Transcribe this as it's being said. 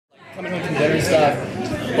coming home from dinner and stuff,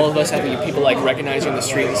 both of us having people like recognize you in the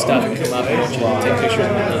street and stuff and come up and take pictures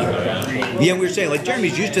and whatnot. Yeah, we were saying, like,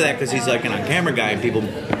 Jeremy's used to that because he's like an on-camera guy and people...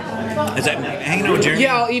 Is that hanging out with Jeremy?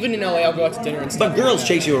 Yeah, even in LA, I'll go out to dinner and stuff. But girls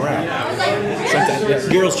chase you around. Sometimes, yes.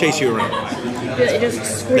 Girls chase you around.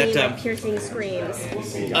 Just scream, piercing screams.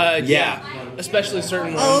 Yeah. Especially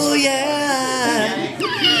certain ones. Oh, yeah!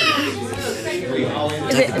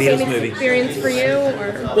 Is it the same experience for you?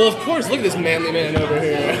 Or? Well, of course, look at this manly man over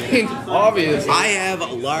here. I mean, obviously. I have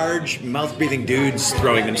large, mouth-breathing dudes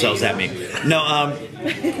throwing themselves at me. No,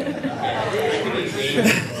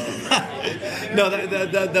 no,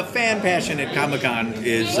 the fan passion at Comic-Con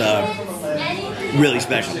is really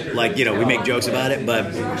special. Like, you know, we make jokes about it,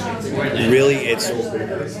 but really it's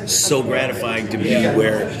so gratifying to be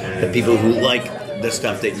where the people who like the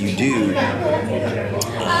stuff that you do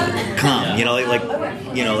come. You know,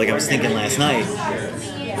 like I was thinking last night,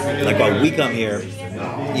 like while we come here,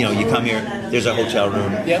 you know, you come here, there's a hotel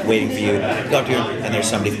room waiting for you. Go up here, and there's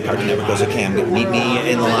somebody from Cartoon Network goes, okay, meet me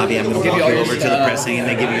in the lobby. I'm going to walk you over to the press thing, and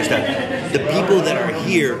they give you your stuff. The people that are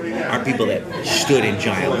here are people that stood in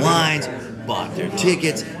giant lines, bought their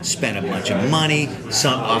tickets, spent a bunch of money.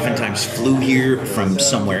 Some oftentimes flew here from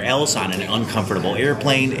somewhere else on an uncomfortable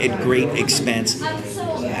airplane at great expense.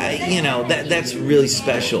 You know, that's really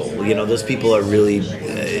special. You know, those people are really,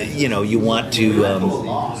 you know, you want to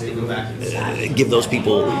give those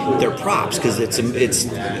people their props because it's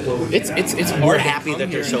we're happy that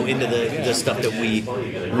they're so into the stuff that we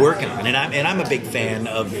work on, and I'm a big fan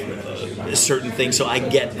of certain things, so I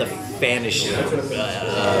get the fanish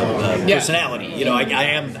personality. You know, I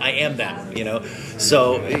am them. You know,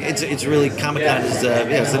 so it's really Comic-Con is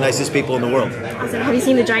it's the nicest people in the world. Awesome. Have you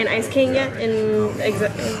seen the Giant Ice King yet?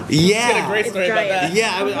 Yeah, a great story about that.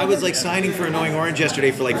 Yeah, I was like signing for Annoying Orange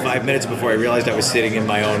yesterday for like 5 minutes before I realized I was sitting in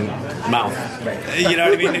my own mouth. You know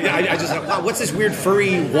what I mean? I just thought, wow, what's this weird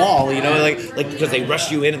furry wall? You know, like because they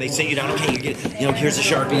rush you in and they sit you down. Okay, you know, here's a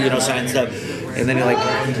Sharpie, you know, sign stuff, and then you're like,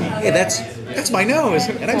 hey, that's my nose,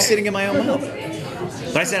 and I'm sitting in my own mouth.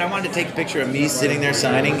 But I said I wanted to take a picture of me sitting there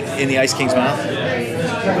signing in the Ice King's mouth,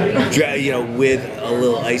 you know, with a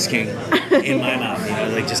little Ice King in my mouth. You know,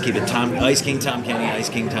 like just keep it Ice King, Tom Kenny, Ice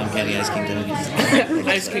King, Tom Kenny, Ice King, Tom Kenny.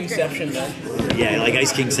 Ice Kingception, man. Yeah, like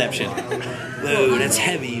Ice Kingception. Whoa, that's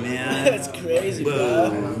heavy, man. That's crazy,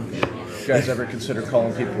 bro. You guys ever consider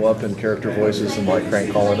calling people up in character voices and like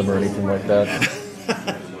prank calling them or anything like that?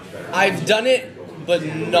 I've done it, but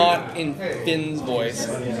not in Finn's voice,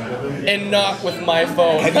 and not with my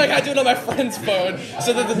phone. Like I do it on my friend's phone,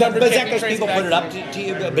 so that the number. But is that because people put it up to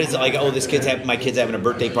you? But it's like, oh, my kid's having a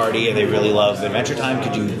birthday party, and they really love Adventure Time.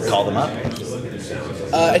 Could you call them up?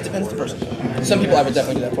 It depends on the person. Some people I would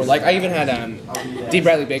definitely do that for. Like I even had D.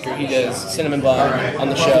 Bradley Baker. He does Cinnamon Bun on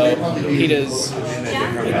the show. He does,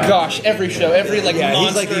 every show, every like monster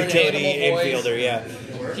he's like the utility infielder. Yeah.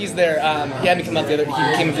 He's there. He had me come up the other. He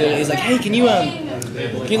came up the other day. He's like, "Hey, can you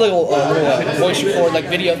little voice record like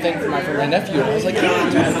video thing for my nephew?" And I was like, "Yeah,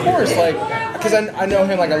 dude, of course." Like, because I know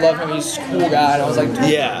him. Like, I love him. He's a cool guy. And I was like, dude.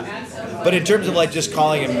 Yeah. But in terms of like just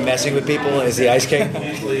calling and messing with people as the Ice King,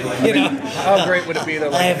 you know, how great would it be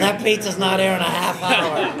though? If that pizza's not here in a half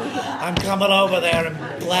hour, I'm coming over there and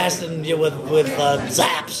blasting you with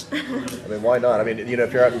zaps. I mean, why not? I mean, you know,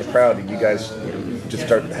 if you're out in the crowd, you guys just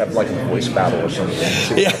start having like a voice battle or something.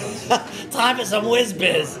 Yeah. Time for some whiz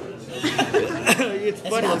biz. It's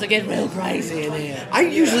about to get real crazy in here. I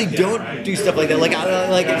usually don't do stuff like that. Like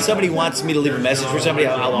if somebody wants me to leave a message for somebody,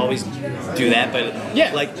 I'll always do that. But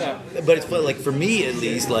but it's like for me at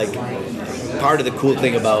least, like part of the cool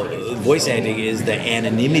thing about voice acting is the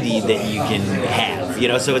anonymity that you can have. You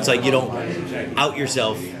know, so it's like you don't out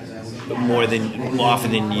yourself more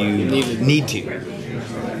often than you need to.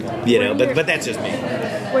 You know, but that's just me.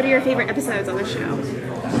 What are your favorite episodes on the show?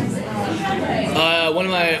 One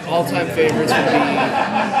of my all-time favorites would be,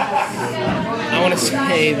 I want to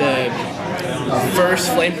say the first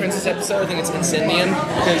Flame Princess episode. I think it's Incendium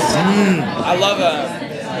because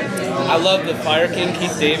I love the Fire King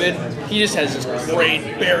Keith David. He just has this great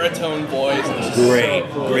baritone voice. Great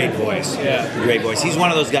voice. Yeah, great voice. He's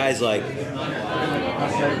one of those guys like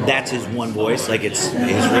that's his one voice, like it's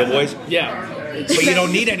his real voice. Yeah. But you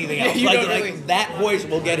don't need anything else. Like that voice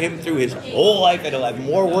will get him through his whole life, and he'll have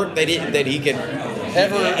more work that he can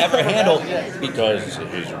ever handle because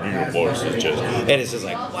his real voice is just. And it's just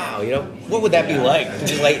like, wow, you know, what would that be like?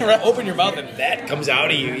 Just like open your mouth and that comes out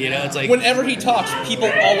of you. You know, it's like whenever he talks, people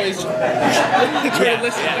always try to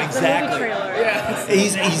listen. Yeah, exactly. Yeah.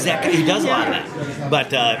 He's that guy. He does a lot of that. But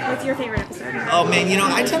what's your favorite episode? Oh man, you know,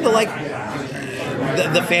 I tend to like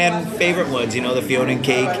the fan favorite ones, you know, the Fiona and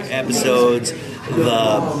Cake episodes,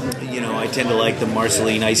 I tend to like the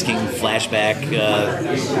Marceline Ice King flashback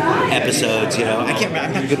episodes. I can't remember,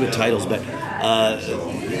 I'm not good with titles, but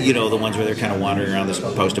the ones where they're kind of wandering around this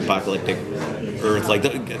post-apocalyptic Earth. Like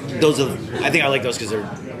those are, I think I like those because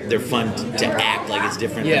they're fun to act like it's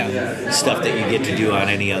different than stuff that you get to do on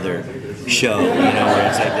any other show. Where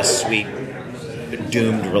it's like this sweet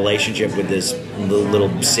doomed relationship with this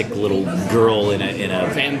little sick little girl in a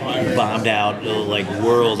vampire bombed out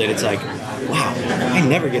world, and it's like, wow, I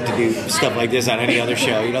never get to do stuff like this on any other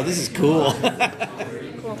show. This is cool.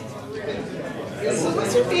 So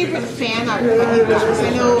what's your favorite fan art that you got? I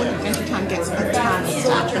know Adventure Time gets a ton of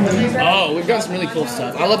stuff. Oh, we've got some really cool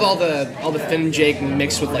stuff. I love all the Finn and Jake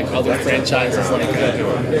mixed with other franchises.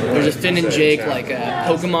 There's a Finn and Jake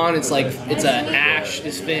Pokemon. It's Ash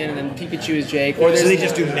is Finn and then Pikachu is Jake. Or so they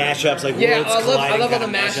just do mashups worlds I love all the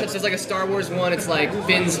mashups. There's a Star Wars one. It's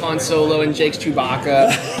Finn's Han Solo and Jake's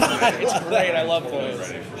Chewbacca. It's great. I love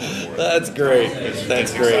those. That's great.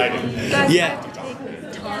 That's great. Yeah.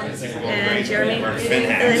 And Jeremy, and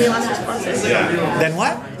then you lost your sponsors. Then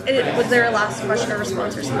what? Was there a last question or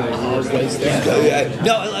response or something?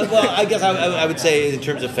 No, well, I guess I would say in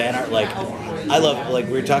terms of fan art, I love,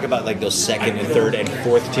 we were talking about those second and third and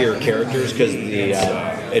fourth tier characters because the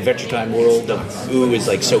Adventure Time world of Ooh is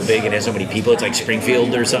so big and has so many people. It's like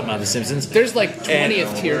Springfield or something on The Simpsons. There's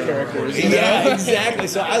 20th tier characters. Yeah, exactly.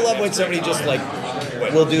 So I love when somebody just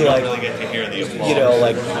we'll do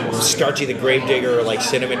Starchy the Gravedigger or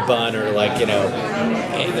Cinnamon Bun or we'll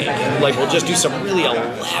just do some really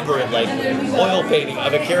elaborate oil painting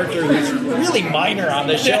of a character who's really minor on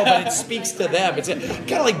the show, but it speaks to them. It's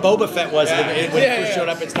kind of like Boba Fett was when he first showed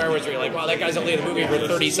up in Star Wars. Where you're like, wow, that guy's only in the movie for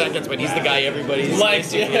 30 seconds, but he's the guy everybody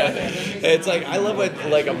likes. It's I love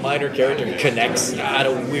when a minor character connects at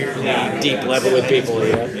a weirdly deep level with people.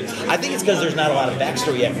 I think it's because there's not a lot of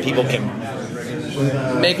backstory yet. People can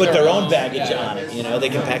put their own baggage on it. They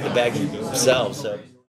can pack the baggage themselves. So.